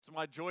It's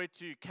my joy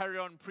to carry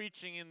on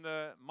preaching in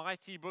the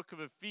mighty book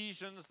of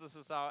Ephesians. This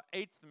is our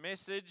 8th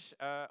message.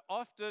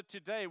 After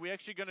today, we're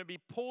actually going to be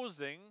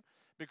pausing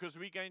because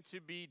we're going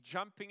to be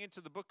jumping into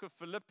the book of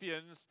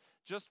Philippians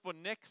just for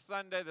next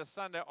Sunday, the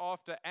Sunday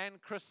after, and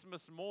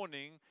Christmas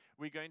morning.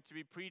 We're going to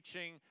be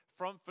preaching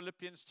from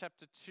Philippians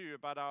chapter 2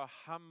 about our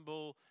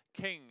humble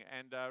King.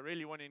 And I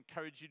really want to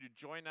encourage you to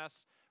join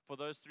us for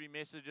those 3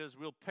 messages.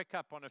 We'll pick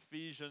up on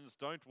Ephesians.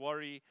 Don't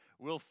worry.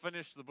 We'll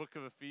finish the book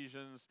of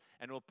Ephesians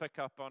and we'll pick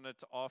up on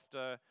it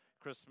after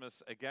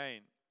Christmas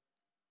again.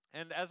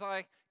 And as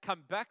I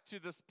come back to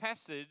this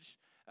passage,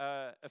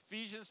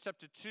 Ephesians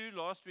chapter 2,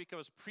 last week I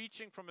was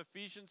preaching from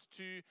Ephesians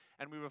 2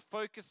 and we were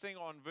focusing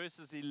on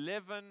verses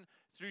 11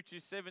 through to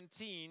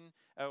 17,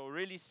 or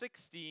really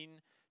 16.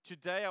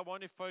 Today I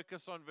want to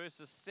focus on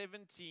verses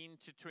 17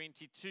 to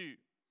 22.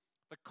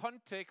 The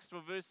context for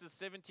verses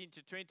 17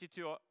 to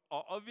 22 are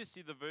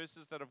obviously the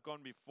verses that have gone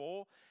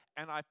before,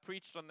 and I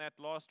preached on that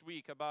last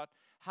week about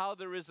how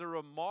there is a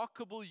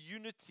remarkable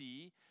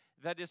unity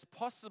that is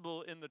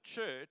possible in the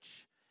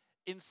church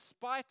in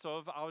spite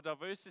of our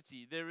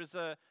diversity. There is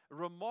a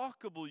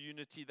remarkable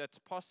unity that's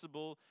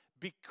possible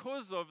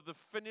because of the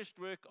finished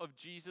work of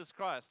Jesus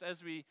Christ.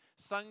 As we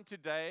sung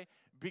today,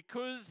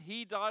 because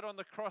He died on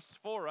the cross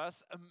for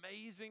us,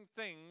 amazing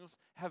things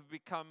have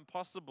become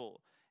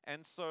possible.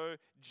 And so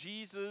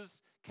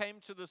Jesus came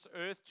to this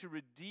earth to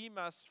redeem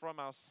us from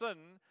our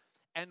sin.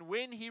 And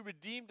when He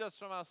redeemed us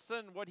from our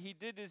sin, what He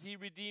did is He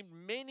redeemed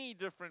many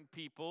different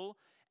people.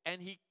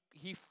 And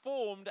He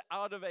formed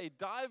out of a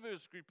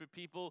diverse group of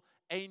people,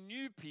 a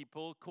new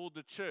people called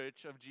the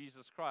church of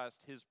Jesus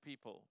Christ, His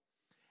people.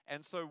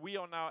 And so we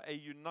are now a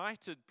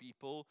united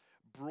people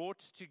brought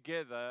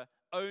together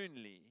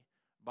only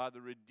by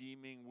the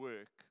redeeming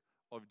work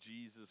of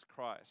Jesus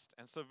Christ.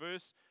 And so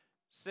verse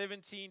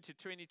 17 to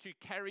 22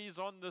 carries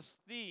on this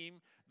theme,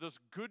 this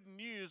good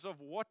news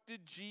of what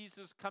did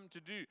Jesus come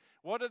to do?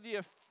 What are the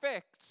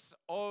effects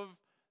of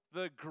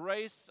the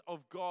grace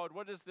of God?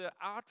 What is the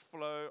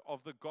outflow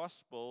of the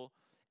gospel?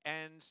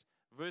 And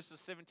verses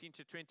 17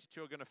 to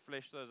 22 are going to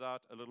flesh those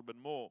out a little bit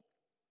more.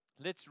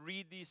 Let's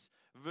read these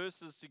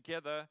verses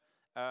together.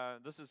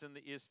 This is in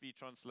the ESV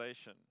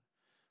translation.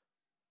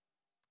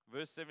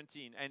 Verse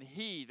 17, and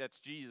He,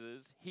 that's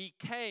Jesus, He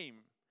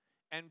came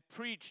and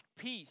preached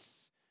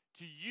peace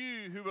to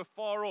you who were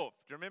far off.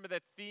 Do you remember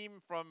that theme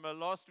from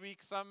last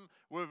week? Some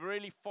were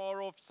really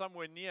far off, some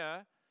were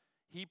near.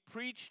 He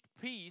preached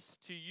peace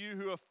to you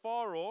who are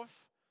far off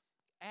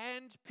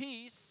and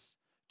peace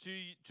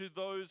to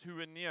those who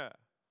are near.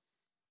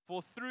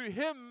 For through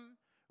Him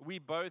we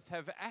both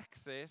have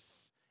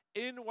access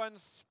in one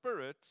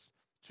Spirit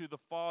to the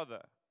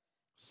Father.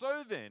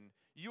 So then,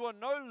 you are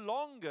no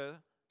longer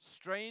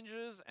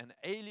strangers and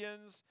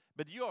aliens,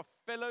 but you are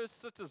fellow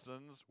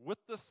citizens with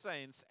the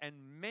saints and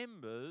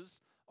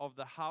members of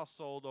the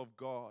household of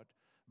God,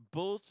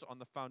 built on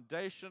the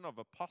foundation of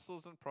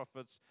apostles and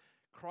prophets,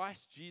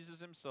 Christ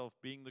Jesus Himself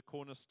being the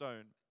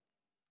cornerstone,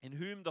 in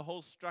whom the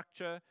whole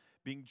structure,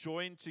 being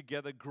joined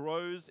together,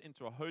 grows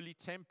into a holy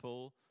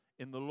temple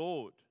in the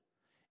Lord.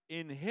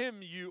 In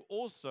Him you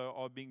also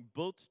are being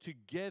built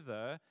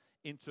together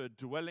into a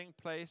dwelling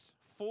place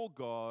for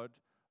God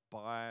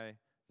by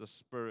the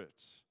Spirit.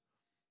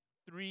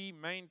 3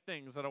 main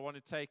things that I want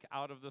to take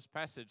out of this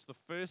passage. The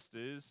first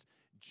is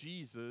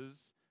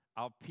Jesus,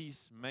 our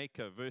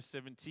peacemaker. Verse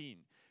 17.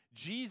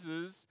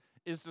 Jesus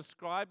is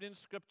described in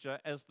Scripture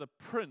as the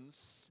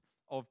Prince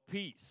of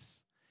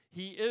Peace.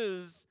 He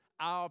is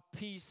our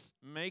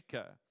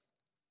peacemaker.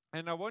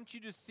 And I want you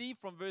to see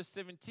from verse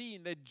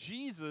 17 that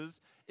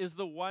Jesus is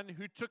the one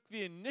who took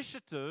the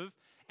initiative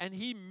and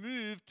He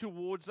moved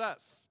towards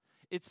us.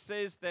 It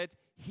says that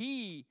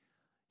He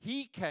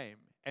came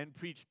and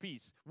preached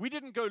peace. We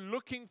didn't go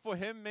looking for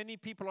Him. Many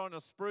people are on a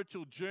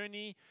spiritual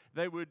journey.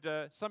 They would,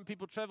 some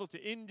people travel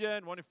to India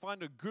and want to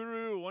find a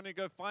guru, or want to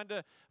go find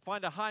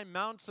a high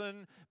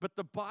mountain. But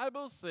the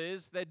Bible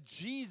says that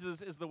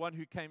Jesus is the one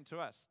who came to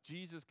us.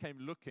 Jesus came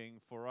looking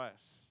for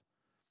us.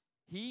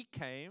 He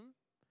came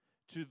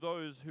to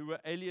those who were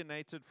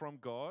alienated from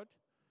God.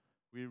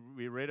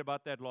 We read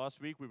about that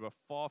last week. We were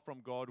far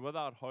from God,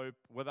 without hope,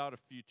 without a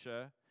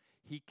future.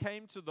 He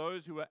came to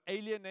those who were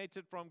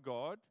alienated from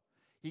God.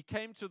 He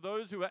came to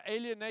those who were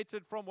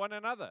alienated from one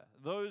another,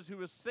 those who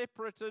were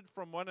separated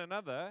from one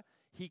another.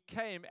 He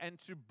came, and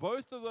to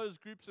both of those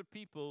groups of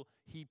people,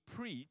 He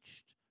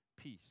preached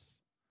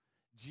peace.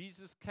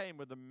 Jesus came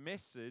with a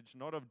message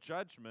not of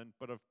judgment,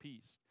 but of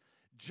peace.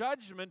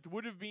 Judgment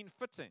would have been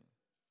fitting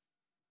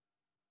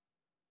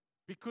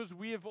because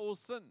we have all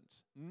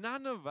sinned.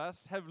 None of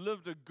us have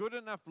lived a good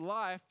enough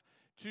life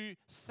to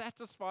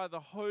satisfy the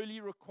holy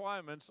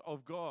requirements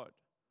of God.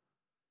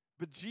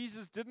 But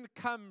Jesus didn't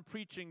come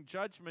preaching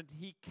judgment.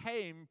 He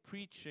came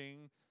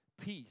preaching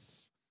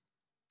peace.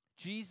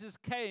 Jesus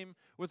came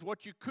with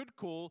what you could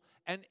call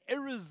an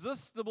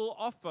irresistible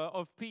offer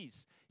of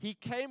peace. He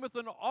came with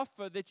an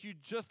offer that you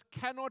just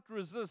cannot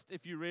resist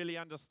if you really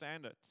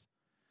understand it.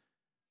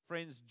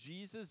 Friends,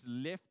 Jesus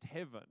left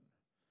heaven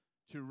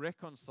to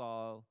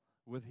reconcile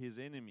with His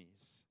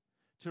enemies,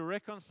 to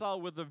reconcile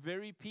with the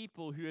very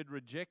people who had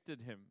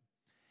rejected him.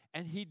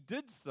 And he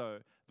did so.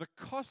 The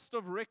cost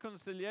of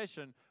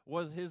reconciliation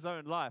was his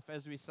own life,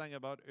 as we sang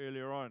about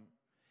earlier on.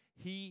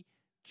 He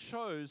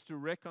chose to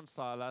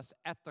reconcile us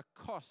at the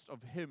cost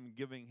of him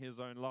giving his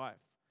own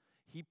life.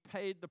 He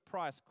paid the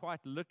price,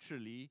 quite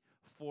literally,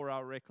 for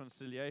our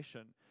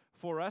reconciliation.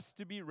 For us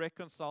to be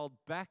reconciled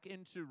back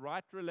into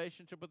right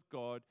relationship with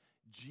God,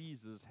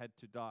 Jesus had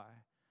to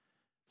die.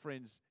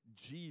 Friends,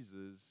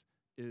 Jesus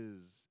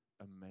is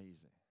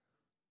amazing.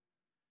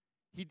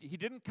 He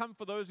didn't come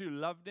for those who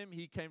loved him.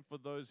 He came for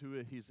those who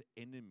were his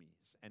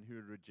enemies and who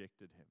had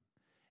rejected him.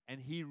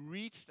 And he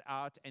reached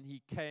out and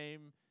he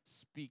came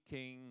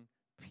speaking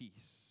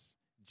peace.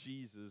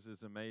 Jesus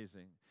is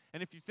amazing.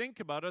 And if you think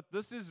about it,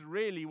 this is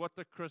really what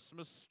the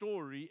Christmas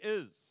story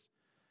is.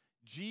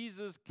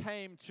 Jesus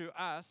came to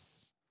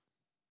us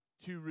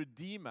to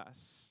redeem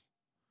us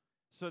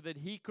so that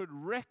he could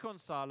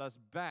reconcile us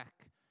back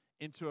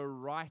into a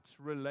right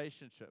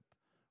relationship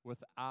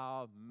with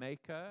our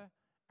Maker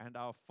and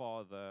our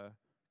Father,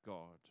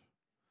 God.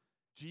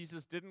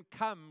 Jesus didn't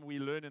come, we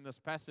learn in this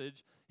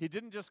passage, he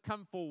didn't just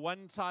come for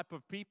one type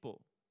of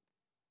people.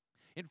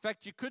 In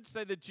fact, you could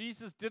say that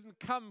Jesus didn't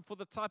come for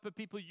the type of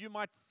people you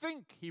might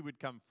think he would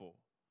come for.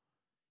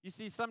 You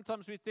see,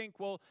 sometimes we think,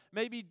 well,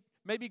 maybe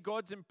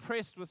God's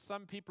impressed with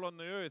some people on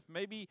the earth.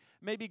 Maybe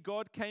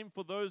God came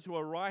for those who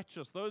are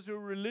righteous, those who are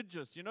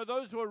religious,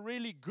 those who are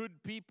really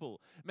good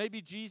people.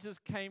 Maybe Jesus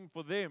came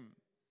for them.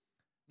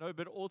 No,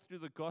 but all through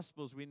the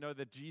Gospels, we know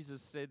that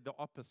Jesus said the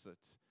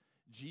opposite.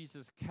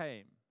 Jesus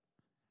came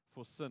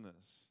for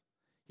sinners.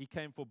 He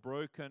came for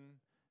broken,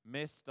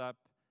 messed up,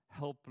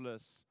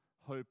 helpless,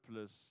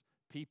 hopeless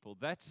people.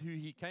 That's who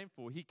he came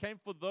for. He came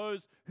for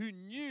those who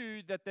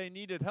knew that they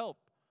needed help.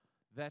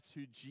 That's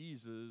who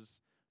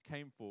Jesus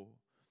came for.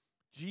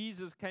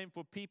 Jesus came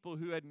for people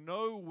who had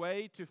no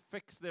way to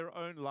fix their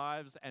own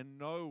lives and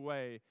no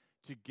way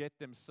to get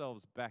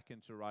themselves back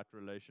into right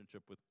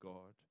relationship with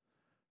God.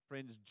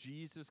 Friends,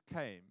 Jesus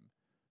came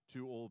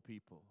to all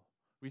people.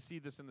 We see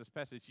this in this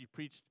passage. He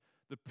preached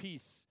the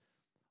peace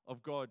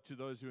of God to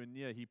those who are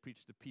near. He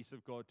preached the peace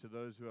of God to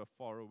those who are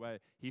far away.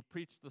 He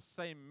preached the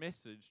same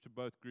message to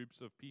both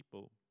groups of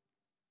people.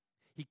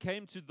 He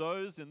came to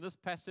those, in this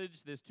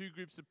passage, there's two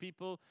groups of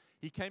people.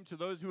 He came to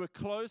those who were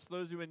close,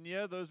 those who were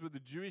near, those were the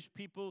Jewish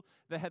people.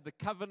 They had the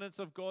covenants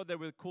of God. They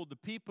were called the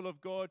people of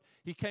God.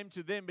 He came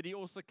to them, but he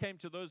also came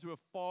to those who were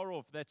far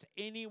off. That's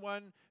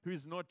anyone who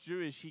is not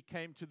Jewish. He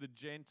came to the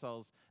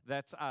Gentiles.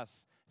 That's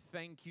us.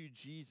 Thank you,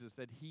 Jesus,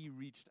 that he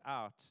reached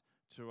out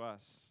to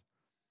us.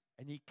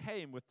 And he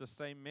came with the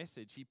same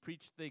message. He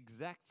preached the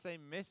exact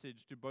same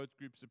message to both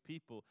groups of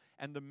people.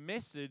 And the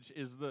message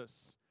is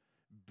this: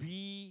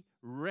 be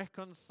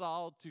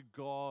reconciled to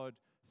God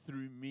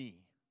through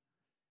me.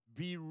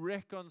 Be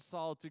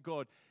reconciled to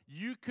God.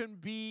 You can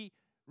be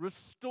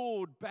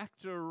restored back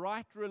to a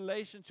right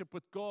relationship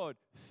with God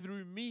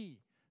through me,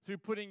 through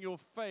putting your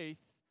faith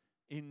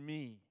in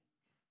me.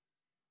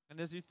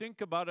 And as you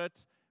think about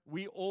it,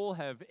 we all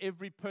have,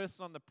 every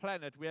person on the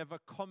planet, we have a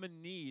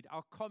common need.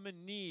 Our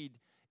common need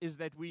is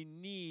that we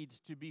need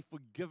to be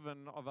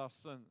forgiven of our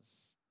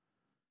sins.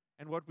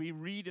 And what we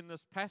read in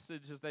this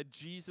passage is that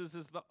Jesus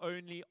is the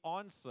only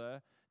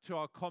answer to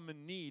our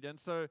common need. And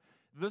so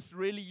this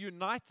really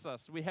unites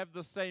us. We have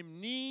the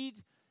same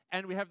need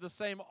and we have the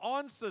same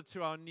answer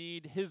to our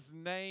need. His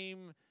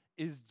name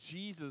is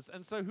Jesus.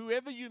 And so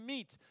whoever you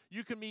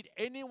can meet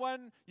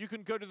anyone. You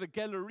can go to the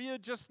Galleria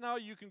just now.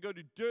 You can go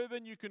to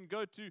Durban. You can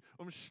go to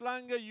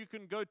Umhlanga. You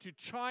can go to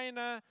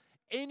China.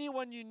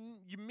 Anyone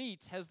you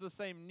meet has the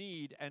same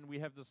need, and we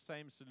have the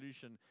same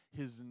solution.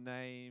 His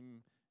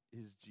name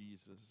is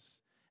Jesus.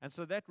 And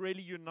so that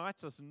really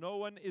unites us. No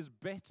one is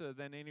better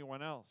than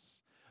anyone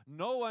else.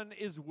 No one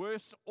is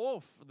worse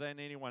off than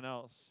anyone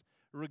else.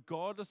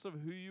 Regardless of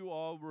who you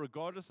are,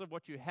 regardless of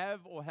what you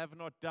have or have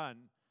not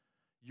done,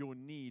 your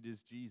need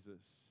is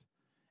Jesus.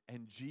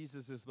 And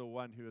Jesus is the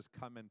one who has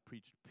come and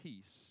preached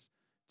peace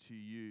to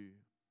you.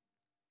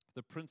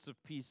 The Prince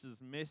of Peace's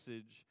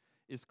message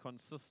is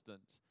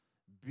consistent.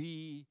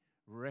 Be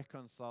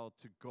reconciled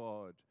to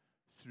God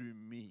through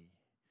me.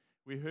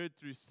 We heard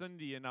through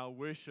Cindy in our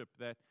worship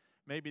that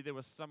maybe there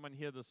was someone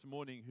here this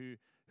morning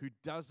who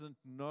doesn't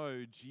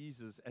know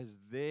Jesus as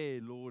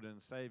their Lord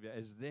and Savior,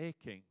 as their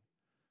King.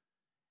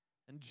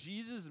 And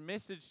Jesus'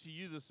 message to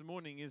you this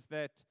morning is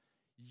that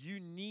you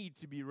need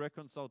to be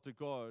reconciled to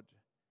God,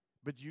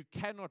 but you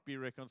cannot be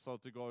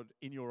reconciled to God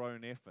in your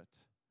own effort.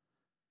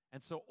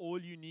 And so all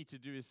you need to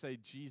do is say,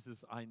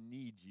 Jesus, I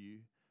need you.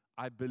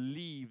 I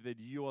believe that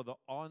you are the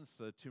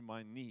answer to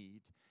my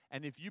need.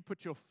 And if you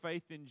put your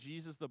faith in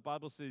Jesus, the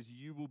Bible says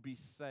you will be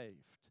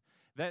saved.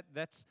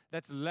 That's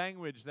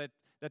language that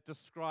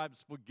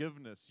describes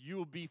forgiveness. You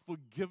will be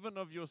forgiven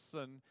of your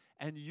sin,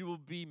 and you will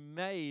be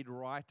made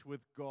right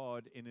with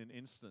God in an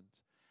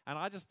instant. And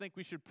I just think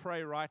we should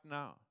pray right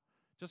now.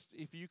 Just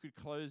if you could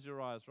close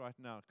your eyes right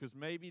now, because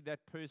maybe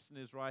that person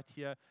is right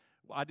here.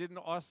 I didn't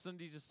ask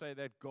Cindy to say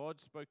that. God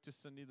spoke to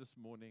Cindy this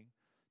morning,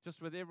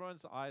 just with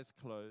everyone's eyes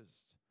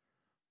closed.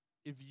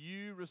 if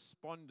you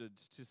responded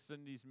to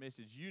Cindy's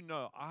message, you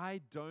know,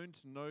 I don't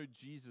know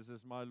Jesus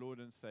as my Lord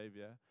and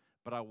Savior,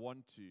 but I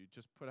want to.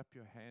 Just put up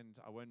your hand.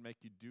 I won't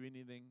make you do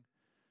anything.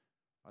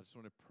 I just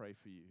want to pray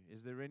for you.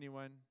 Is there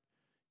anyone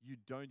you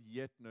don't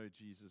yet know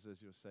Jesus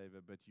as your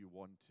Savior, but you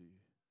want to?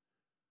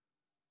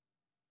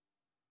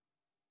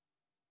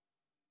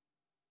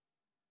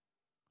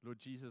 Lord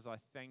Jesus, I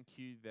thank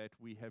you that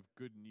we have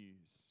good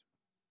news,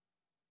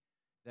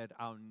 that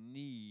our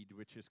need,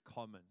 which is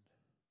common,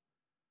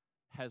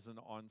 has an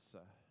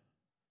answer.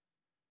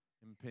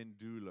 In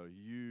Pendulo,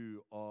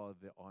 you are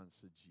the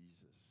answer,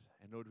 Jesus.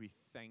 And Lord, we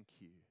thank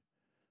you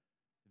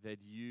that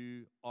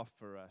you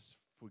offer us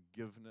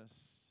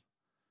forgiveness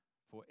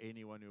for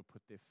anyone who will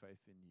put their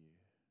faith in you.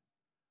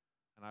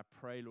 And I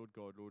pray, Lord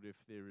God, Lord, if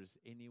there is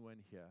anyone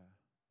here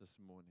this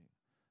morning,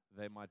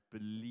 they might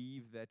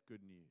believe that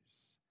good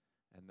news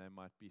and they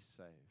might be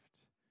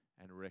saved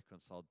and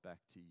reconciled back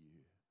to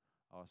you.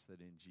 I ask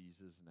that in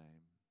Jesus'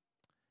 name.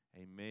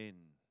 Amen.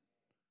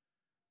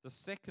 The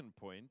second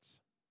point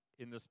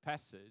in this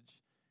passage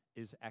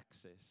is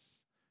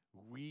access.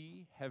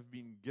 We have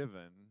been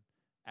given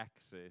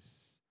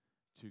access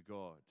to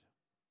God.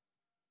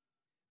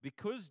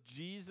 Because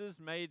Jesus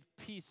made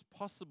peace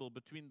possible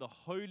between the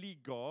holy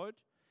God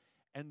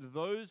and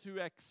those who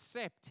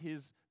accept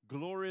his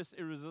glorious,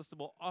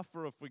 irresistible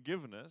offer of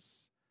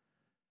forgiveness,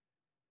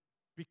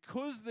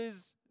 because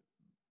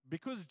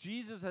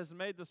Jesus has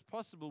made this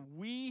possible,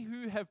 we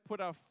who have put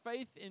our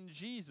faith in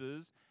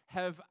Jesus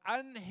have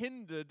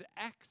unhindered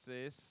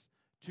access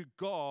to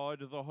God,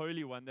 the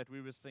Holy One, that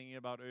we were singing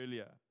about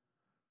earlier.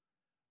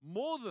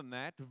 More than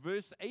that,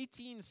 verse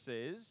 18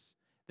 says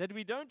that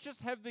we don't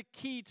just have the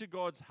key to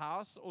God's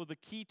house or the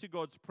key to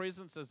God's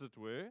presence, as it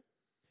were.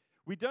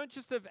 We don't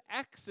just have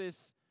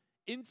access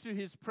into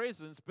his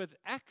presence, but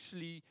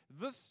actually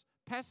this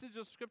passage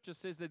of Scripture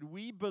says that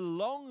we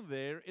belong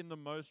there in the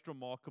most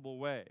remarkable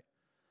way.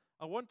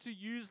 I want to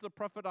use the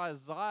prophet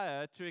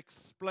Isaiah to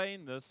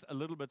explain this a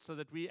little bit so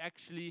that we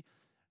actually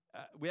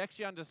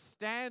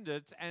understand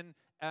it and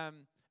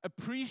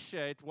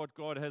appreciate what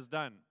God has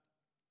done.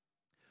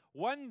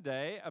 One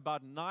day,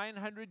 about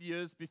 900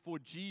 years before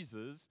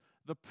Jesus,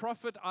 the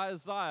prophet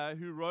Isaiah,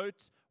 who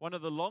wrote one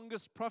of the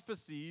longest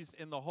prophecies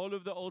in the whole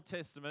of the Old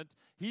Testament,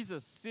 he's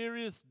a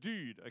serious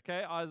dude,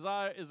 okay?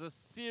 Isaiah is a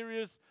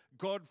serious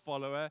God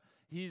follower.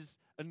 He's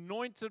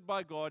anointed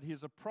by God.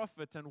 He's a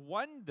prophet. And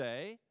one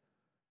day,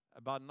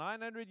 about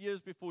 900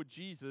 years before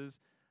Jesus,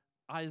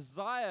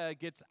 Isaiah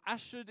gets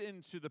ushered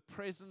into the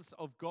presence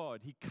of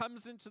God. He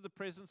comes into the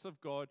presence of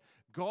God.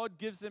 God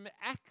gives him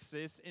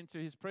access into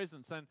his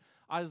presence. And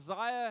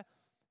Isaiah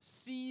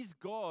sees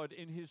God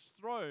in his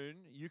throne.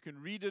 You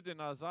can read it in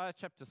Isaiah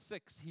chapter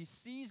 6. He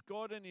sees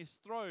God in his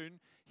throne.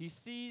 He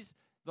sees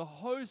the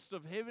host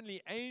of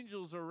heavenly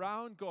angels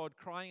around God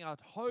crying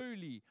out,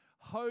 "Holy,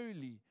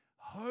 holy,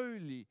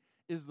 holy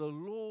is the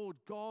Lord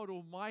God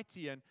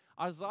Almighty." And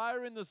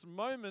Isaiah in this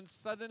moment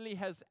suddenly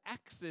has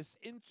access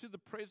into the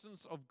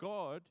presence of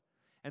God.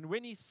 And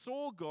when he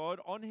saw God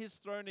on his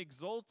throne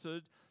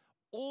exalted,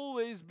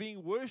 always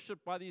being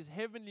worshipped by these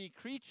heavenly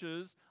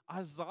creatures,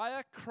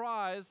 Isaiah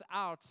cries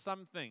out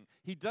something.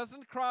 He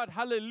doesn't cry out,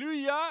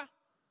 "Hallelujah."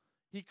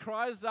 He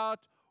cries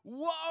out,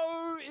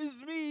 "Woe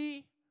is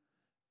me,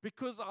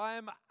 because I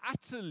am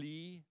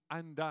utterly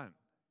undone."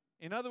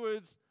 In other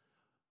words,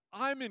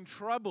 I'm in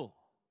trouble.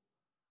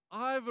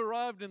 I've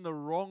arrived in the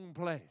wrong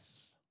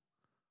place.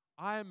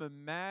 I am a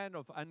man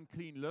of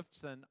unclean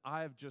lips, and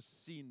I have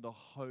just seen the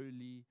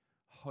holy,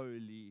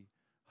 holy,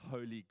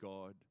 holy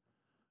God.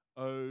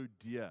 Oh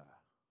dear.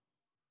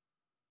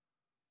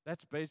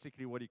 That's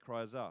basically what he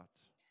cries out.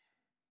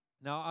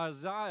 Now,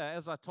 Isaiah,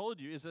 as I told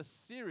you, is a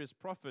serious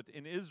prophet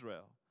in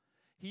Israel.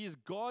 He is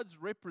God's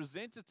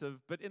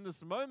representative, but in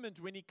this moment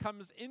when he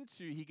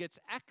gets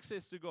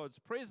access to God's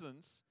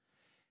presence,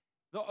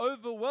 the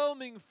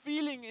overwhelming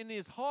feeling in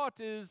his heart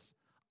is,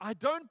 I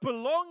don't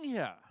belong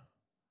here.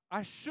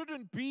 I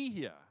shouldn't be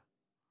here.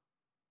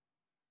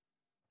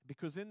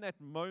 Because in that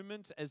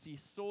moment, as he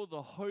saw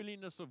the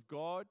holiness of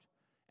God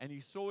and he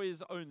saw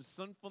his own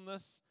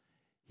sinfulness,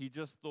 he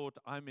just thought,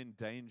 I'm in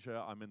danger,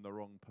 I'm in the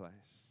wrong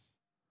place.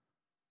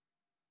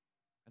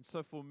 And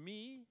so for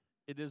me,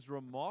 it is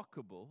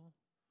remarkable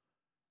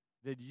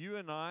that you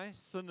and I,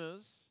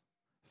 sinners,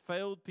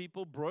 failed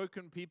people,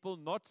 broken people,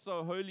 not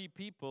so holy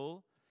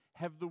people,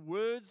 have the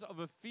words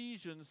of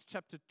Ephesians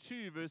chapter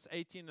 2, verse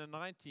 18 and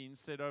 19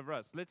 said over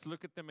us. Let's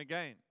look at them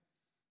again.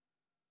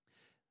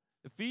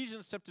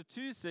 Ephesians chapter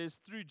 2 says,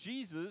 through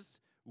Jesus,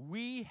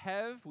 we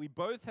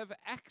both have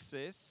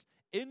access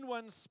in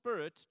one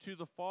spirit to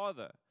the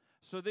Father.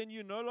 So then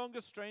you're no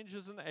longer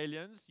strangers and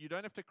aliens. You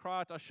don't have to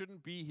cry out, I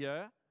shouldn't be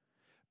here.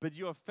 But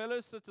you are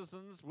fellow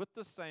citizens with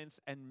the saints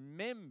and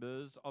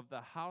members of the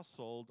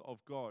household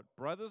of God.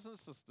 Brothers and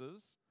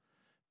sisters,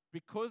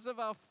 because of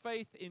our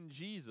faith in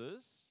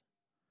Jesus,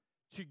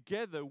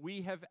 together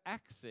we have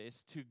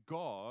access to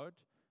God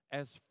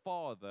as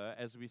Father,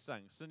 as we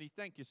sang. Cindy,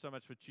 thank you so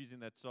much for choosing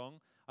that song.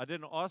 I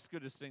didn't ask her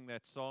to sing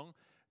that song.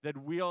 that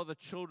we are the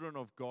children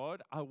of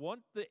God, I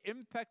want the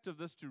impact of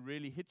this to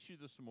really hit you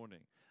this morning.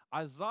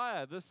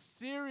 Isaiah, this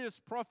serious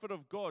prophet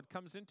of God,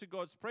 comes into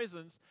God's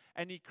presence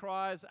and he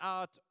cries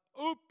out,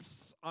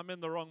 "Oops, I'm in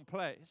the wrong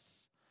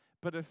place."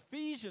 But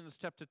Ephesians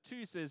chapter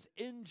 2 says,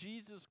 in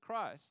Jesus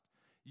Christ,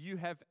 you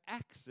have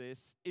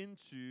access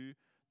into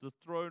the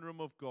throne room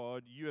of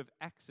God. You have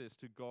access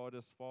to God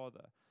as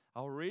Father.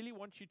 I really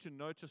want you to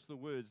notice the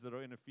words that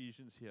are in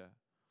Ephesians here.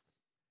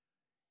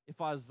 If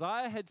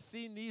Isaiah had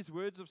seen these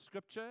words of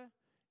Scripture,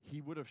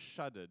 he would have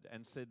shuddered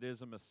and said,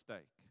 there's a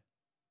mistake.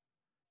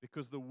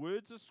 Because the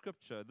words of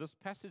Scripture, this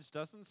passage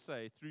doesn't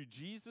say, through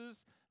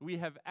Jesus, we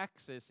have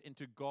access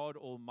into God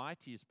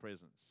Almighty's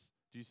presence.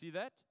 Do you see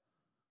that?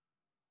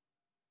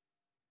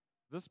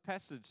 This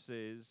passage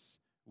says,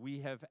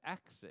 we have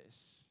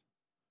access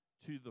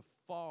to the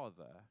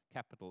Father,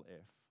 capital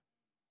F.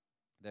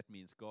 That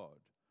means God,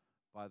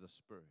 by the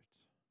Spirit.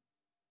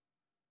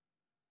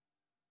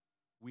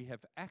 We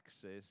have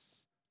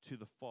access to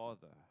the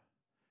Father.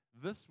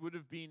 This would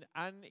have been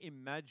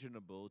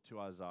unimaginable to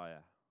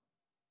Isaiah.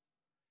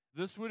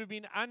 This would have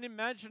been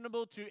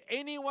unimaginable to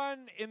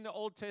anyone in the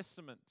Old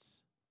Testament.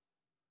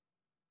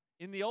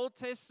 In the Old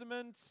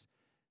Testament,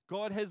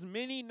 God has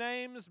many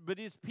names, but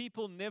his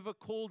people never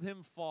called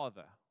him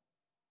Father.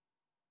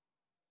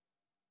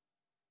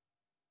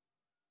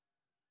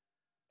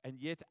 And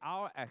yet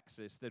our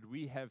access that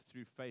we have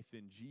through faith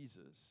in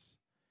Jesus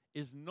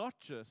is not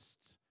just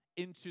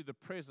into the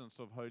presence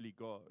of Holy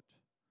God,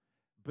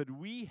 but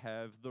we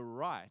have the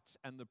right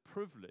and the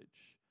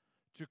privilege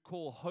to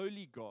call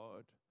Holy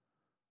God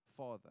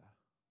Father.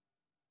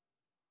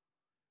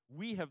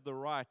 We have the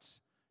right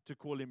to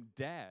call him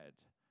Dad,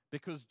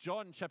 because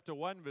John chapter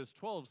 1 verse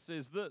 12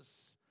 says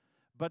this,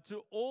 but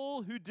to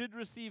all who did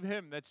receive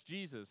him, that's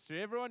Jesus, to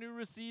everyone who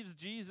receives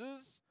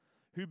Jesus,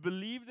 who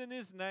believed in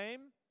his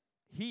name,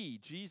 he,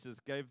 Jesus,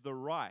 gave the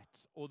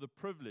right or the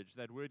privilege.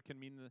 That word can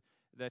mean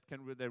that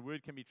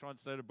word can be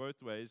translated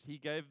both ways. He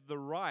gave the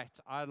right,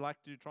 I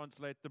like to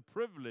translate the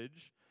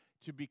privilege,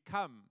 to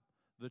become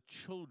the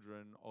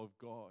children of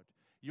God.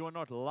 You are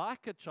not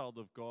like a child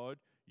of God,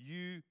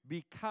 you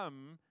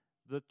become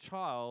the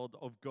child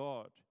of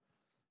God.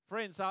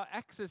 Friends, our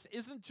access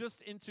isn't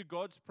just into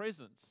God's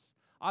presence.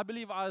 I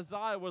believe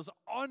Isaiah was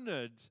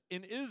honored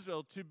in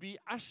Israel to be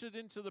ushered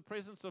into the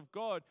presence of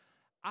God.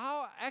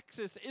 Our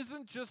access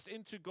isn't just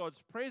into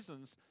God's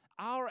presence.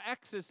 Our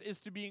access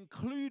is to be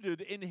included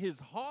in his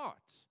heart.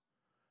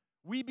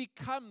 We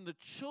become the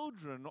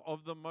children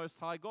of the Most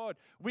High God.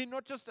 We're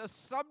not just a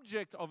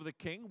subject of the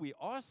King. We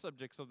are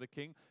subjects of the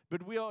King,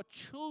 but we are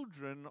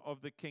children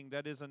of the King.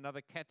 That is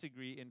another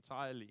category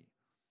entirely.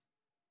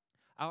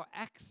 Our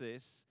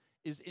access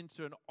is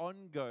into an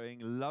ongoing,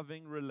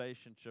 loving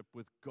relationship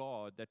with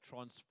God that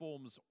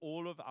transforms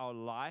all of our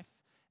life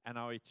and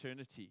our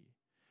eternity.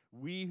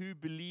 We who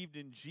believed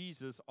in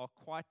Jesus are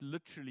quite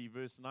literally,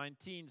 verse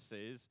 19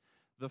 says,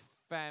 the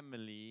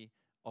family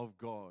of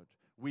God.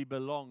 We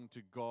belong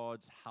to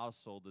God's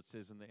household, it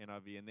says in the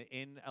NIV. In the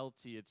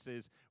NLT, it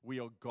says we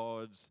are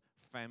God's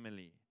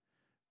family.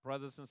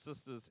 Brothers and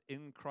sisters,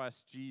 in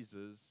Christ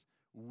Jesus,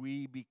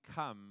 we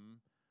become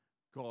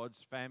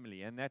God's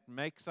family. And that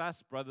makes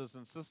us brothers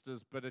and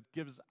sisters, but it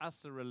gives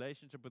us a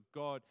relationship with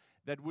God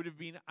that would have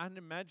been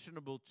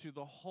unimaginable to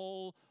the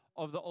whole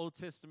of the Old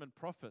Testament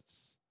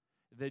prophets,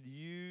 that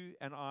you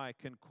and I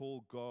can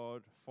call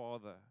God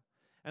Father.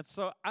 And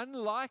so,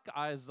 unlike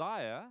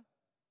Isaiah,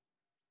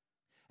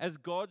 as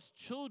God's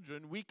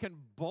children, we can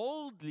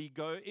boldly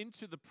go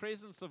into the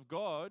presence of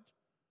God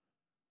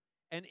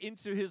and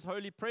into his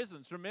holy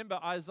presence. Remember,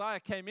 Isaiah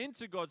came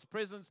into God's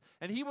presence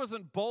and he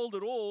wasn't bold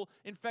at all.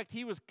 In fact,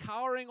 he was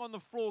cowering on the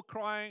floor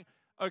crying,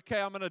 okay,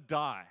 I'm going to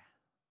die.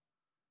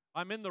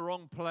 I'm in the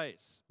wrong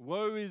place.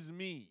 Woe is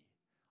me.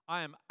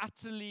 I am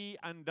utterly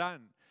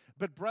undone.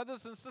 But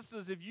brothers and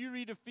sisters, if you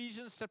read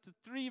Ephesians chapter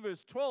 3,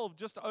 verse 12,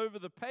 just over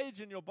the page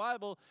in your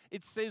Bible,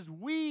 it says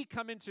we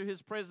come into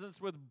his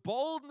presence with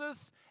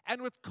boldness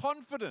and with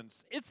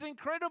confidence. It's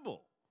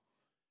incredible.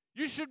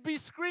 You should be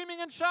screaming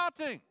and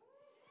shouting.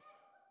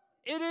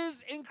 It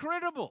is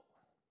incredible.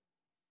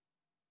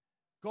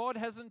 God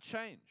hasn't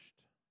changed.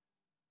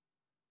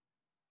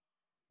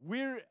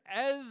 We're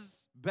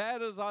as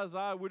bad as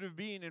Isaiah would have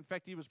been. In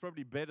fact, he was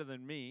probably better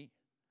than me.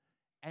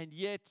 And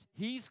yet,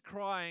 he's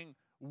crying,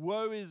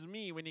 woe is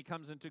me, when he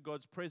comes into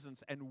God's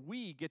presence. And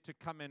we get to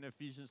come in,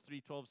 Ephesians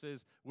 3:12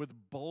 says, with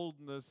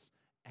boldness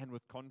and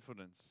with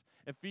confidence.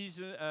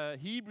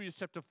 Hebrews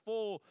chapter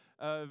 4,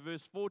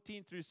 verse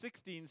 14 through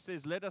 16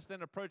 says, let us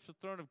then approach the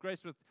throne of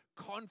grace with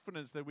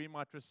confidence that we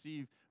might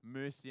receive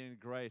mercy and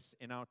grace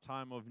in our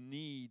time of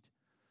need.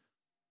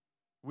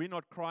 We're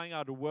not crying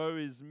out, woe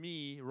is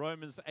me.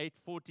 Romans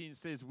 8:14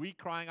 says, we're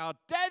crying out,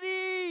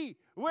 Daddy,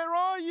 where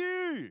are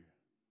you?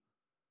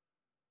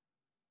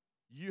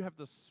 You have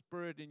the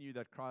Spirit in you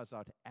that cries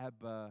out,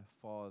 Abba,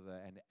 Father,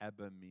 and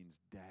Abba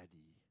means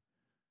Daddy.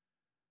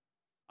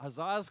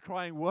 Isaiah's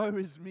crying, woe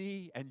is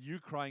me, and you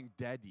crying,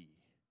 Daddy.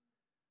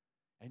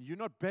 And you're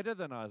not better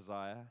than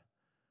Isaiah.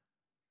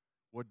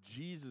 What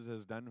Jesus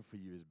has done for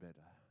you is better.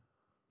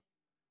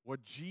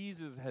 What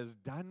Jesus has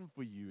done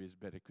for you is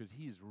better because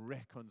He's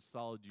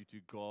reconciled you to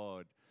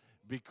God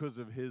because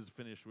of His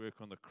finished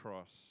work on the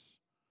cross.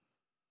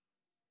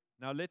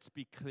 Now, let's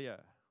be clear.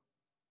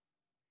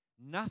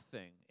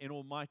 Nothing in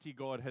Almighty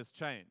God has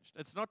changed.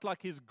 It's not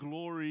like His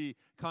glory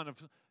kind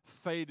of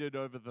faded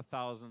over the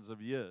thousands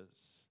of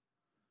years.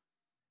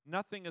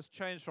 Nothing has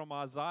changed from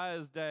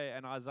Isaiah's day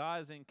and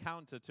Isaiah's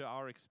encounter to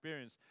our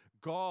experience.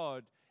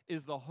 God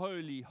is the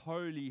holy,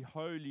 holy,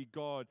 holy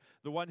God,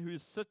 the one who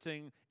is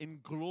sitting in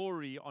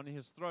glory on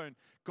His throne.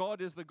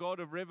 God is the God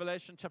of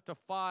Revelation chapter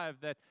 5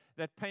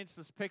 that paints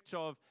this picture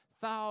of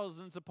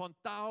thousands upon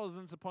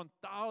thousands upon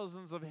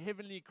thousands of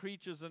heavenly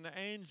creatures and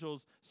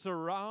angels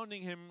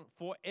surrounding Him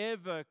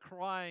forever,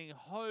 crying,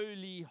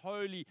 holy,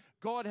 holy.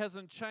 God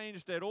hasn't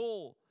changed at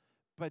all.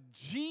 But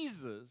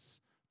Jesus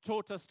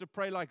taught us to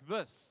pray like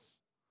this: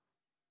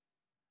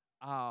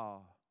 Our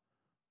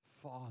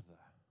Father,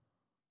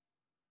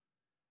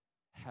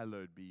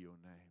 hallowed be your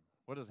name.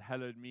 What does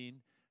hallowed mean?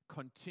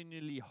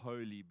 Continually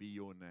holy be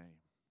your name.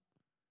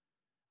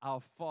 Our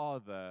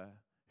Father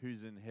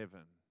who's in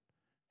heaven,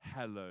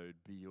 hallowed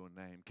be your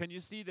name. Can you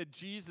see that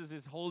Jesus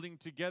is holding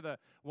together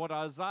what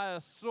Isaiah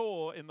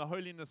saw in the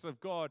holiness of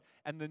God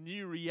and the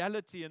new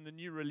reality and the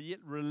new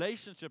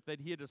relationship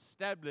that He had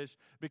established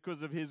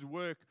because of His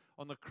work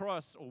on the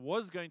cross, or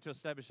was going to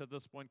establish at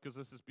this point, because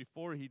this is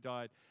before He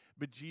died.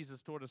 But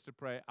Jesus taught us to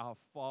pray, Our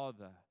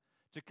Father,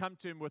 to come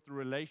to Him with a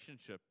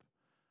relationship.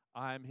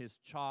 I am His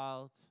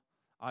child.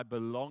 I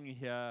belong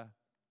here.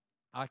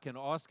 I can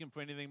ask Him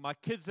for anything. My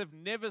kids have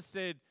never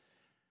said,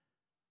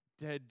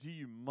 Dad, do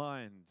you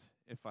mind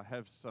if I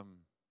have some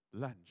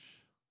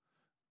lunch?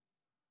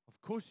 Of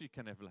course you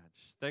can have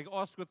lunch. They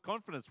ask with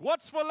confidence,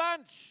 what's for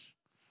lunch?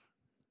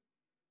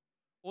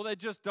 Or they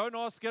just don't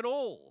ask at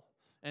all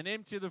and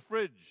empty the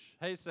fridge.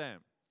 Hey, Sam.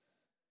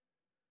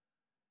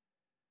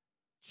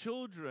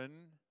 Children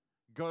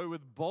go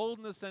with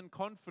boldness and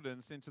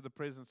confidence into the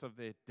presence of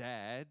their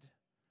dad.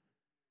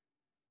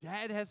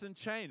 Dad hasn't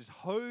changed.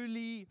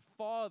 Holy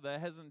Father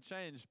hasn't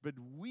changed, but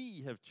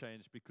we have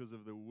changed because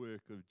of the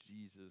work of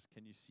Jesus.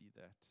 Can you see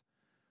that?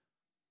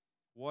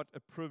 What a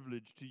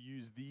privilege to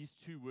use these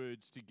two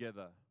words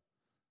together.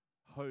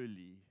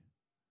 Holy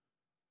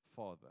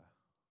Father.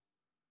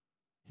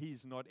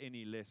 He's not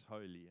any less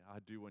holy. I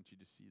do want you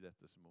to see that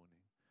this morning.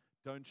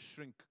 Don't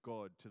shrink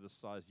God to the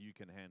size you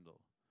can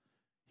handle.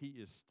 He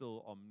is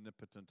still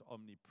omnipotent,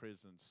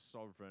 omnipresent,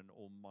 sovereign,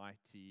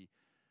 almighty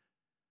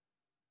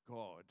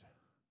God.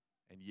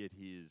 And yet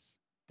He is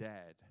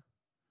Dad.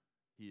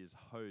 He is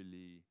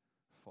Holy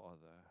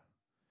Father.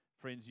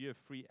 Friends, you have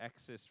free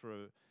access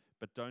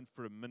but don't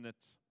for a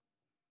minute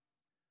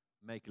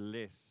make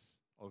less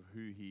of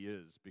who He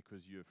is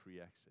because you have free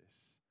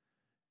access.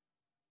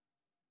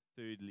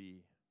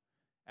 Thirdly,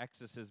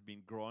 access has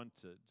been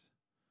granted,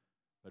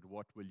 but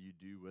what will you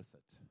do with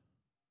it?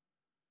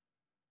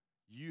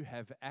 You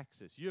have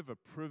access. You have a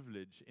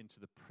privilege into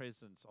the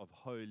presence of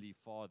Holy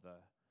Father,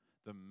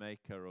 the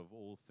maker of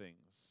all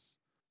things.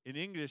 In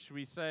English,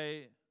 we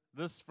say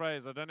this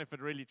phrase, I don't know if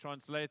it really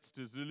translates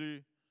to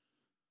Zulu.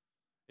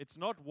 It's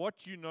not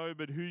what you know,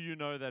 but who you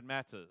know that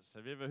matters.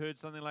 Have you ever heard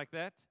something like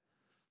that?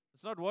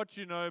 It's not what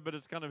you know, but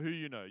it's kind of who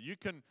you know. You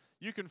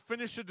can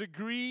finish a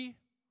degree,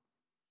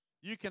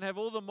 you can have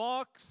all the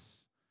marks,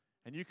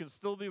 and you can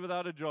still be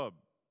without a job.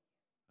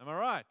 Am I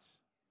right?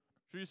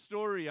 True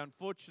story,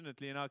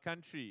 unfortunately, in our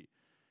country.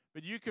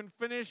 But you can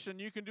finish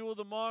and you can do all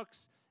the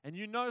marks, and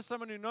you know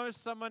someone who knows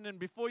someone, and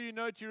before you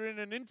know it, you're in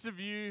an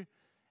interview,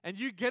 and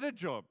you get a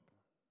job.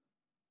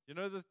 You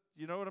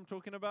know what I'm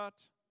talking about?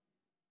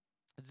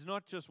 It's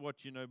not just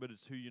what you know, but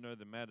it's who you know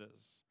that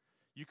matters.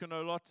 You can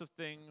know lots of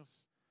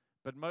things,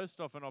 but most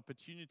often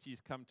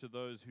opportunities come to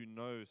those who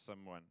know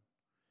someone.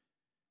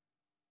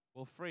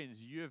 Well,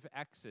 friends, you have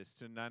access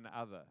to none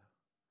other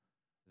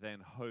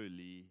than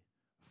Holy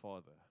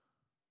Father.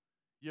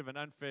 You have an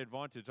unfair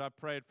advantage. I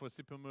prayed for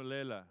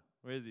Sipumulela.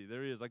 Where is he?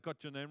 There he is. I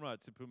got your name right,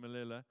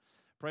 Sipumulela.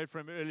 Prayed for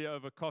him earlier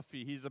over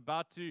coffee. He's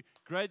about to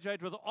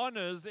graduate with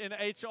honors in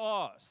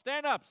HR.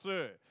 Stand up,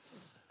 sir.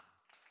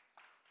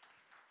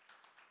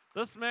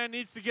 This man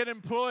needs to get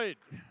employed.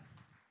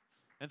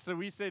 And so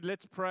we said,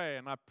 let's pray.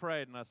 And I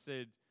prayed and I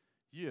said,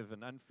 you have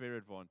an unfair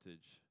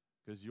advantage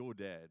because your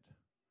dad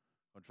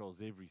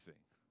controls everything.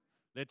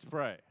 Let's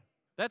pray.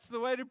 That's the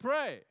way to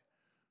pray.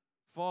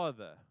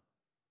 Father,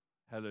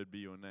 hallowed be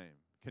your name.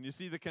 Can you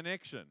see the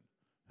connection?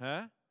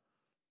 Huh?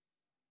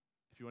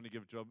 If you want to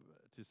give a job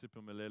to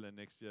Sipumulela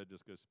next year,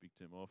 just go speak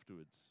to him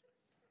afterwards.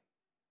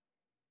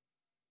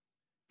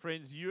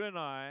 Friends, you and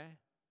I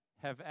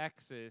have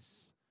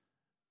access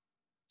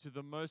to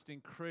the most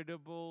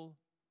incredible,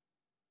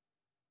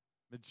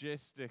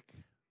 majestic,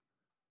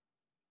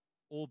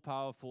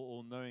 all-powerful,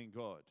 all-knowing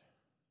God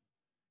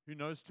who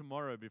knows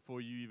tomorrow before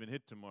you even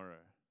hit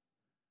tomorrow.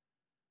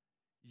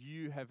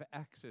 You have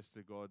access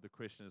to God. The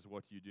question is,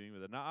 what are you doing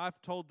with it? Now,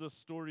 I've told this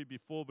story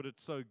before, but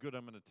it's so good,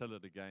 I'm going to tell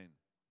it again.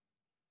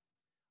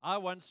 I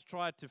once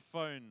tried to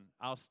phone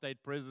our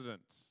state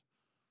president.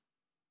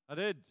 I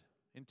did.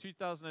 In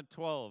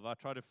 2012, I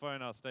tried to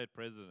phone our state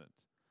president.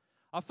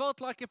 I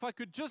felt like if I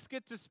could just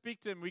get to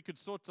speak to him, we could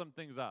sort some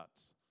things out.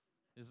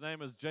 His name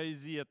was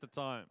Jay-Z at the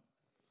time.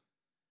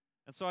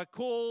 And so I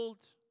called,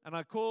 and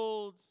I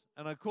called,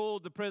 and I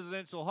called the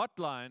presidential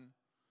hotline,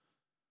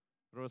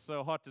 but it was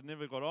so hot it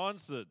never got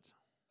answered.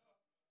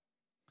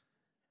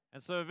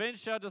 And so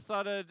eventually I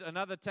decided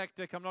another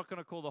tactic, I'm not going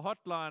to call the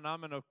hotline,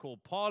 I'm going to call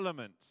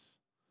Parliament.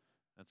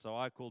 And so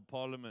I called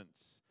Parliament.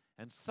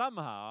 And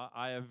somehow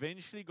I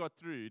eventually got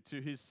through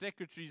to his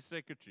secretary's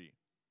secretary.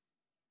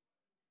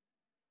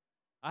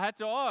 I had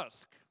to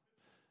ask,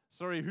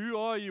 sorry, who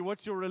are you?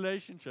 What's your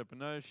relationship?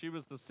 No, she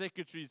was the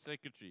secretary's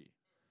secretary.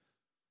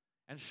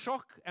 And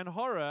shock and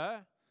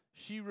horror,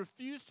 she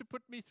refused to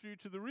put me through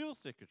to the real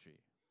secretary.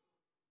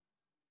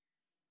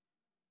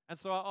 And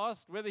so I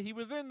asked whether he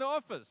was in the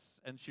office,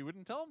 and she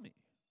wouldn't tell me.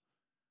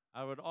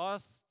 I would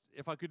ask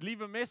if I could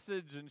leave a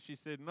message, and she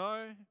said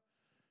no.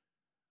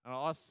 And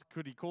I asked,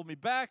 could he call me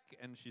back?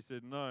 And she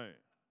said no.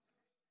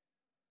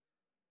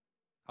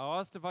 I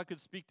asked if I could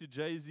speak to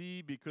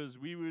Jay-Z because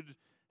we would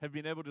have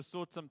been able to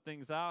sort some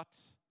things out.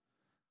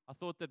 I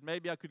thought that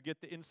maybe I could get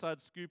the inside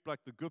scoop like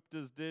the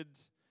Guptas did.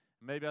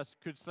 Maybe I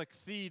could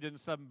succeed in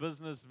some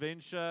business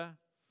venture.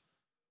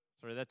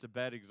 Sorry, that's a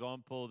bad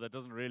example. That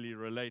doesn't really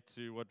relate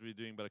to what we're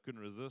doing, but I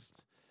couldn't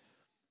resist.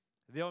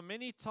 There are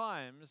many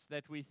times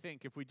that we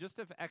think if we just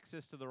have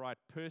access to the right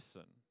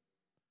person,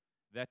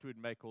 that would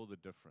make all the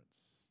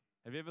difference.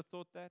 Have you ever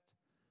thought that?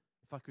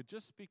 If I could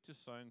just speak to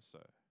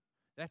so-and-so,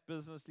 that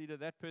business leader,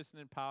 that person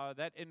in power,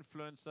 that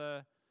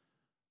influencer,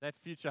 that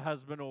future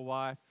husband or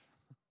wife,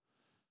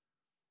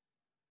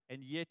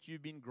 and yet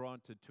you've been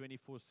granted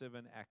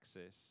 24/7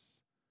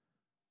 access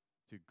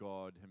to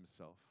God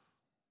himself,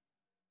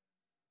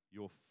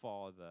 your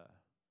Father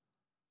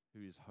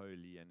who is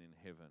holy and in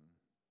heaven,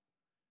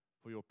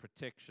 for your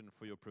protection,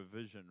 for your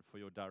provision, for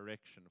your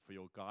direction, for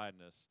your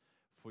guidance,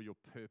 for your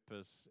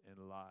purpose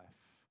in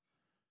life.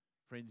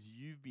 Friends,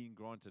 you've been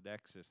granted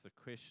access. The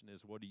question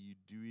is, what are you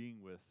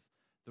doing with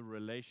the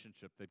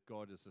relationship that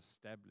God has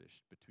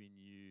established between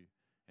you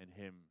and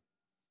him?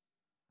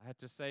 I had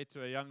to say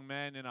to a young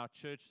man in our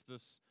church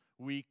this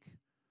week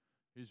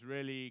who's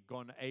really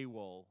gone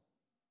AWOL.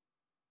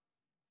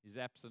 He's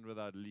absent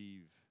without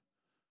leave.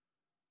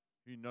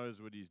 Who knows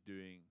what he's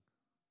doing?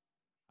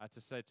 I had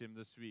to say to him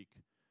this week,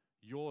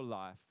 your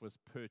life was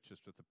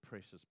purchased with the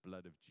precious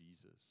blood of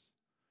Jesus.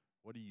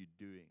 What are you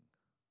doing?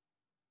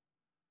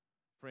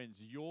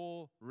 Friends,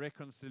 your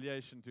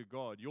reconciliation to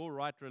God, your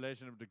right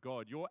relationship to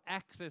God, your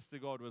access to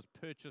God was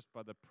purchased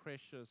by the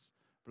precious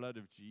blood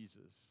of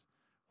Jesus.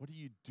 What are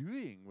you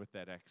doing with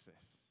that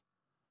access?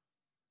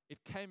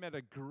 It came at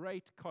a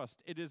great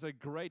cost. It is a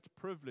great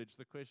privilege.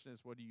 The question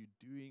is, what are you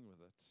doing with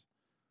it?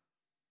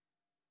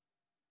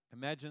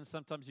 Imagine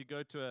sometimes you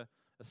go to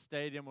a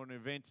stadium or an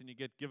event and you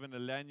get given a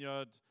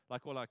lanyard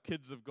like all our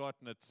kids have got,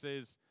 and it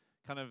says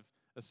kind of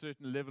a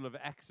certain level of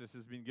access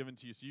has been given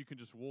to you so you can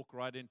just walk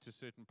right into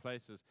certain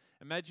places.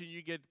 Imagine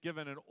you get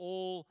given an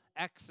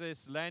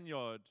all-access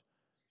lanyard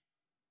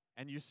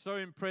and you're so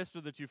impressed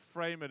with it you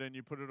frame it and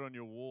you put it on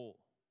your wall.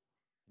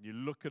 And you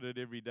look at it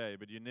every day,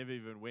 but you never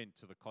even went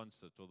to the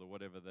concert or the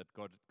whatever that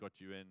God got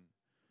you in.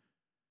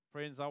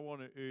 Friends, I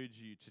want to urge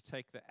you to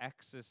take the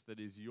access that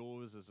is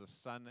yours as a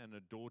son and a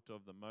daughter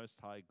of the Most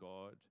High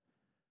God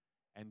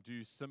and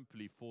do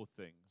simply 4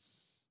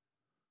 things.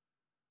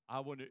 I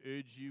want to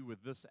urge you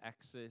with this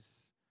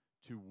access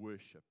to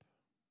worship,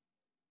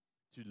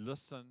 to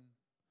listen,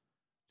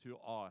 to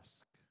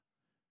ask,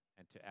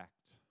 and to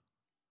act.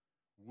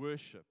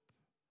 Worship,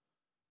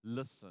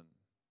 listen,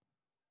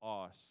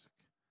 ask,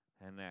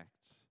 and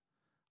act.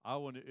 I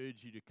want to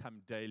urge you to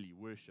come daily,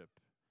 worship,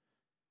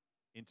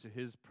 into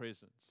his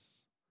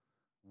presence,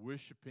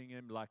 worshiping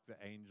him like the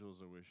angels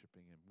are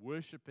worshiping him,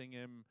 worshiping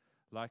him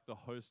like the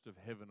host of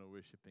heaven are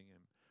worshiping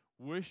him.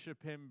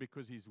 Worship him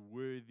because he's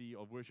worthy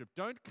of worship.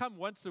 Don't come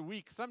once a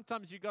week.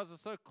 Sometimes you guys are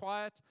so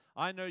quiet.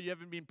 I know you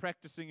haven't been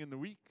practicing in the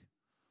week.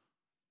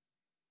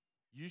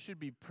 You should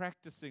be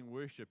practicing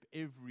worship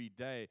every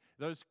day.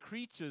 Those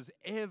creatures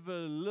ever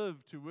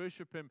live to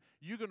worship him.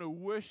 You're going to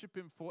worship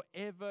him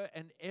forever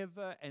and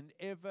ever and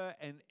ever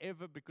and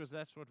ever because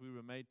that's what we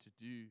were made to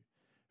do.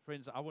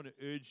 Friends, I want to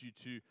urge you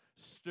to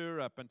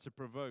stir up and to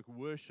provoke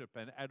worship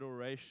and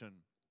adoration,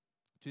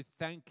 to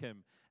thank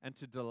him and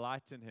to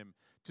delight in him.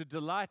 To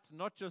delight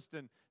not just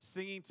in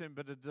singing to him,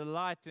 but a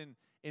delight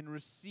in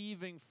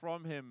receiving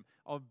from him,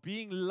 of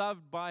being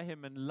loved by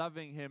him and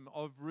loving him,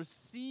 of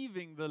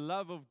receiving the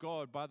love of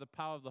God by the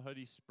power of the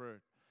Holy Spirit.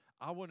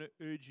 I want to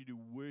urge you to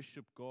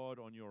worship God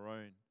on your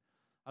own.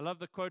 I love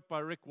the quote by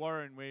Rick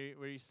Warren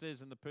where he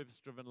says in The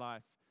Purpose-Driven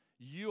Life,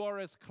 you are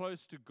as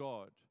close to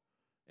God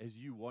as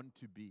you want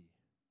to be.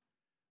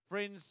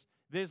 Friends,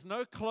 there's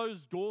no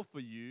closed door for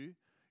you.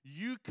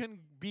 You can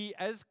be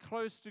as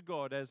close to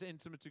God, as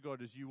intimate to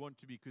God as you want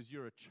to be because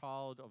you're a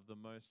child of the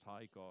Most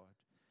High God.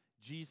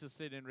 Jesus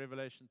said in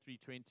Revelation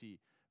 3:20,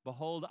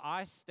 behold,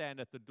 I stand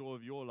at the door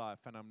of your life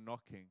and I'm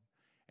knocking.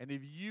 And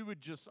if you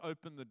would just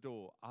open the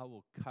door, I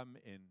will come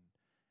in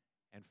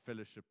and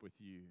fellowship with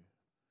you.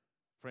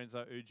 Friends,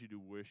 I urge you to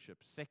worship.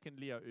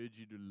 Secondly, I urge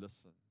you to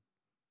listen.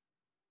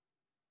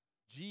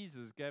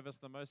 Jesus gave us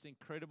the most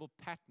incredible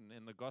pattern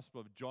in the Gospel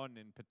of John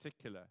in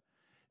particular.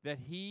 That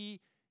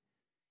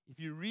if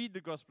you read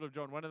the Gospel of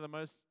John, one of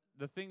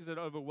the things that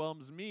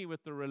overwhelms me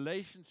with the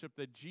relationship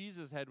that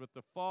Jesus had with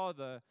the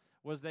Father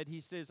was that he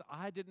says,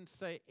 I didn't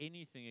say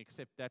anything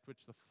except that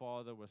which the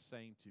Father was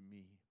saying to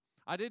me.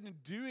 I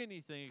didn't do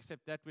anything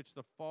except that which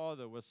the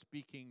Father was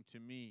speaking to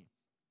me.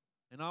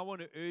 And I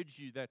want to urge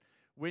you that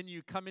when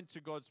you come into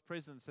God's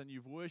presence and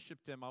you've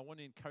worshipped Him, I want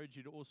to encourage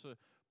you to also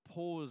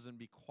pause and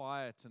be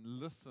quiet and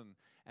listen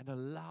and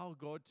allow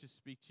God to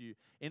speak to you.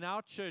 In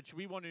our church,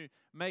 we want to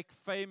make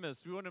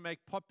famous, we want to make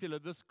popular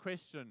this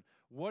question: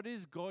 what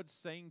is God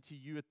saying to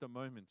you at the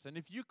moment? And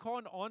if you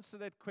can't answer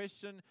that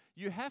question,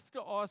 you have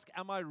to ask,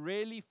 am I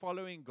really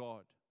following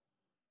God?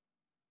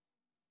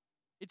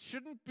 It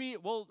shouldn't be,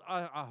 well,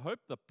 I hope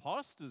the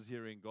pastor's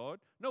hearing God.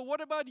 No, what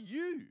about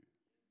you?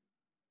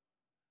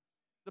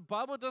 The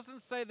Bible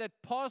doesn't say that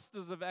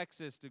pastors have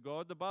access to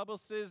God. The Bible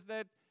says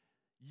that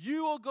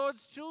you are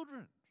God's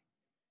children.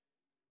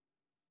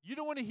 You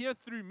don't want to hear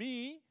through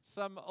me,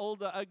 some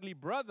older, ugly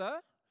brother.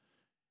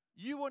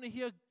 You want to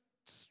hear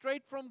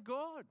straight from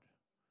God.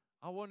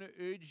 I want to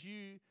urge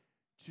you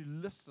to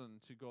listen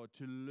to God,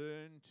 to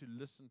learn to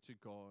listen to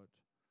God.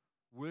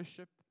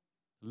 Worship,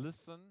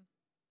 listen,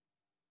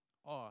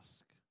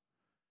 ask.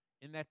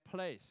 In that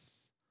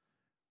place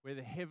where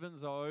the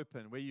heavens are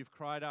open, where you've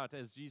cried out,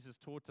 as Jesus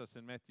taught us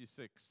in Matthew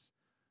 6,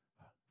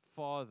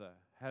 Father,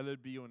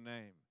 hallowed be your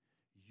name.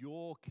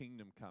 Your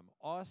kingdom come.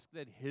 Ask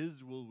that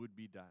His will would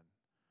be done.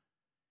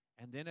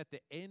 And then at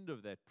the end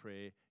of that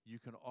prayer, you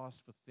can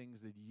ask for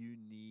things that you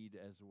need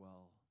as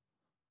well.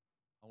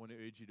 I want to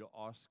urge you to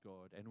ask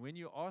God. And when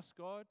you ask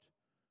God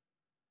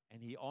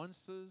and He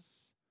answers,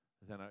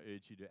 then I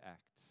urge you to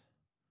act.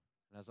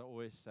 And as I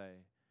always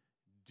say,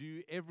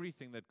 do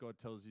everything that God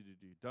tells you to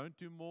do. Don't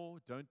do more,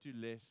 don't do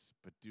less,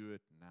 but do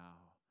it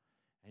now.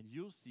 And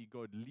you'll see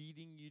God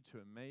leading you to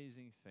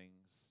amazing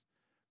things.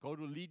 God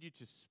will lead you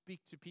to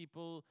speak to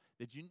people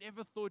that you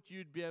never thought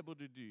you'd be able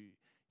to do.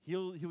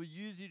 He'll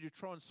use you to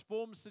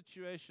transform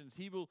situations.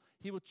 He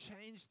will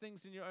change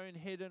things in your own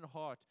head and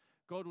heart.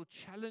 God will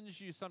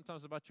challenge you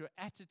sometimes about your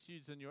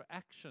attitudes and your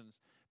actions.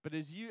 But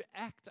as you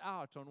act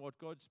out on what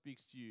God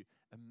speaks to you,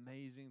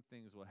 amazing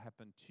things will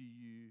happen to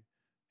you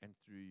and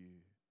through you.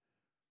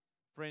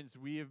 Friends,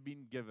 we have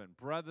been given,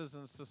 brothers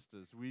and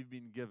sisters, we've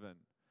been given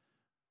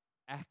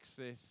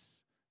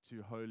access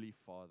to Holy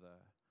Father.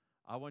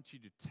 I want you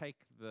to take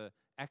the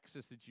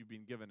access that you've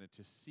been given and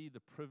to see the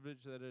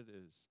privilege that it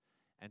is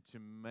and to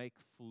make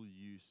full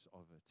use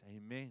of it.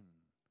 Amen.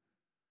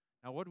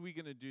 Now, what we're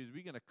going to do is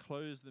we're going to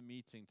close the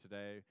meeting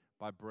today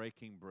by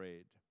breaking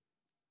bread.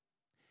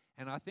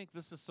 And I think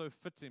this is so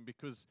fitting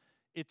because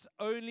it's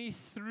only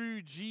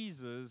through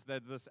Jesus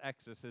that this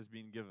access has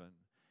been given.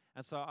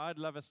 And so I'd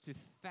love us to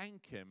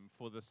thank Him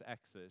for this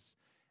access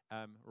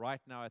right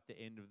now at the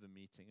end of the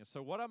meeting. And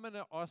so what I'm going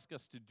to ask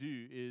us to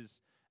do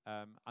is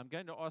I'm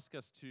going to ask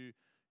us to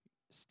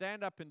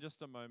stand up in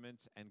just a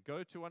moment and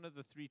go to one of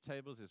the three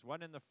tables. There's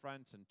one in the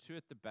front and two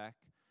at the back.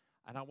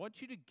 And I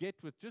want you to get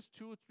with just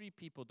 2 or 3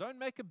 people. Don't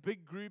make a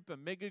big group, a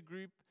mega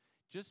group.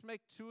 Just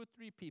make 2 or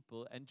 3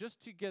 people and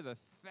just together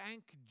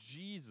thank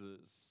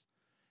Jesus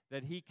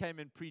that He came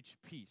and preached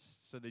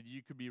peace so that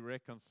you could be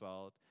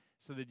reconciled,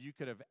 so that you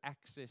could have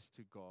access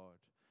to God.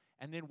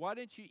 And then why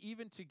don't you,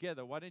 even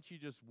together, why don't you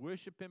just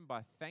worship Him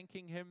by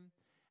thanking Him?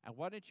 And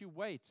why don't you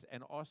wait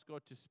and ask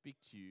God to speak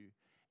to you?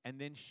 And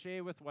then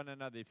share with one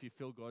another if you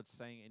feel God's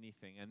saying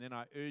anything. And then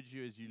I urge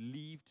you as you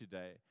leave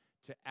today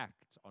to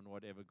act on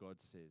whatever God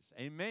says.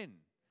 Amen.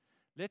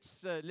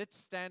 Let's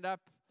stand up.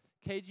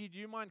 KG, do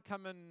you mind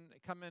come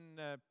and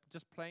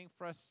just playing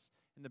for us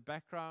in the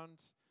background?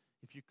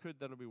 If you could,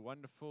 that'll be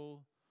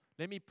wonderful.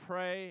 Let me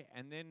pray,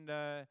 and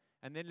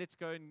then let's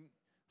go and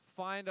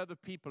find other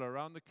people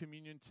around the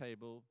communion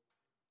table,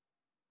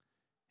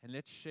 and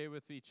let's share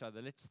with each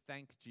other. Let's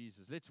thank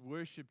Jesus. Let's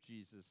worship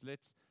Jesus.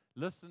 Let's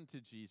listen to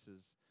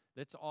Jesus.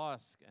 Let's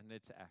ask and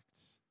let's act.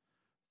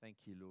 Thank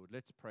you, Lord.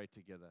 Let's pray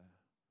together.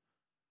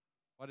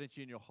 Why don't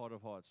you, in your heart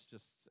of hearts,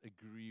 just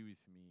agree with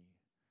me?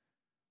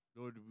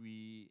 Lord,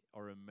 we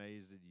are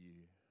amazed at you.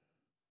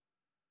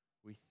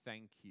 We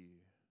thank you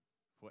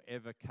for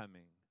ever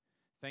coming.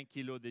 Thank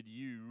you, Lord, that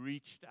you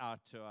reached out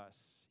to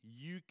us.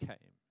 You came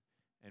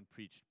and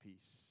preached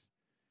peace.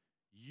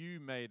 You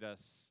made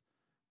us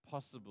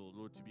possible,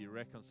 Lord, to be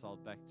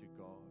reconciled back to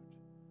God.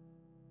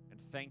 And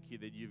thank you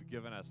that you've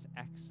given us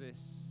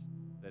access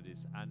that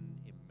is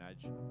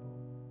unimaginable.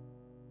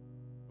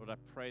 Lord, I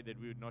pray that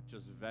we would not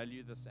just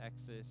value this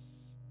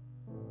access,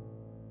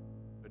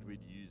 but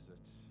we'd use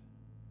it.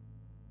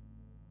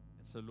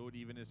 And so, Lord,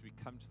 even as we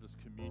come to this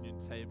communion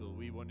table,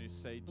 we want to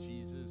say,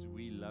 Jesus,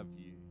 we love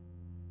you.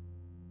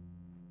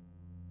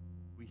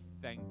 We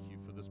thank you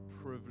for this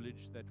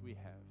privilege that we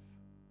have.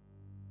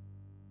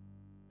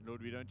 And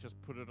Lord, we don't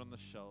just put it on the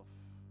shelf.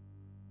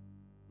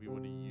 We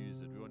want to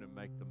use it. We want to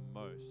make the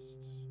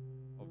most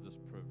of this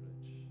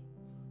privilege.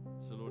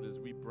 So, Lord, as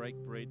we break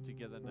bread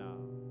together now,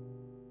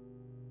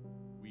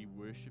 we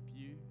worship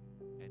you.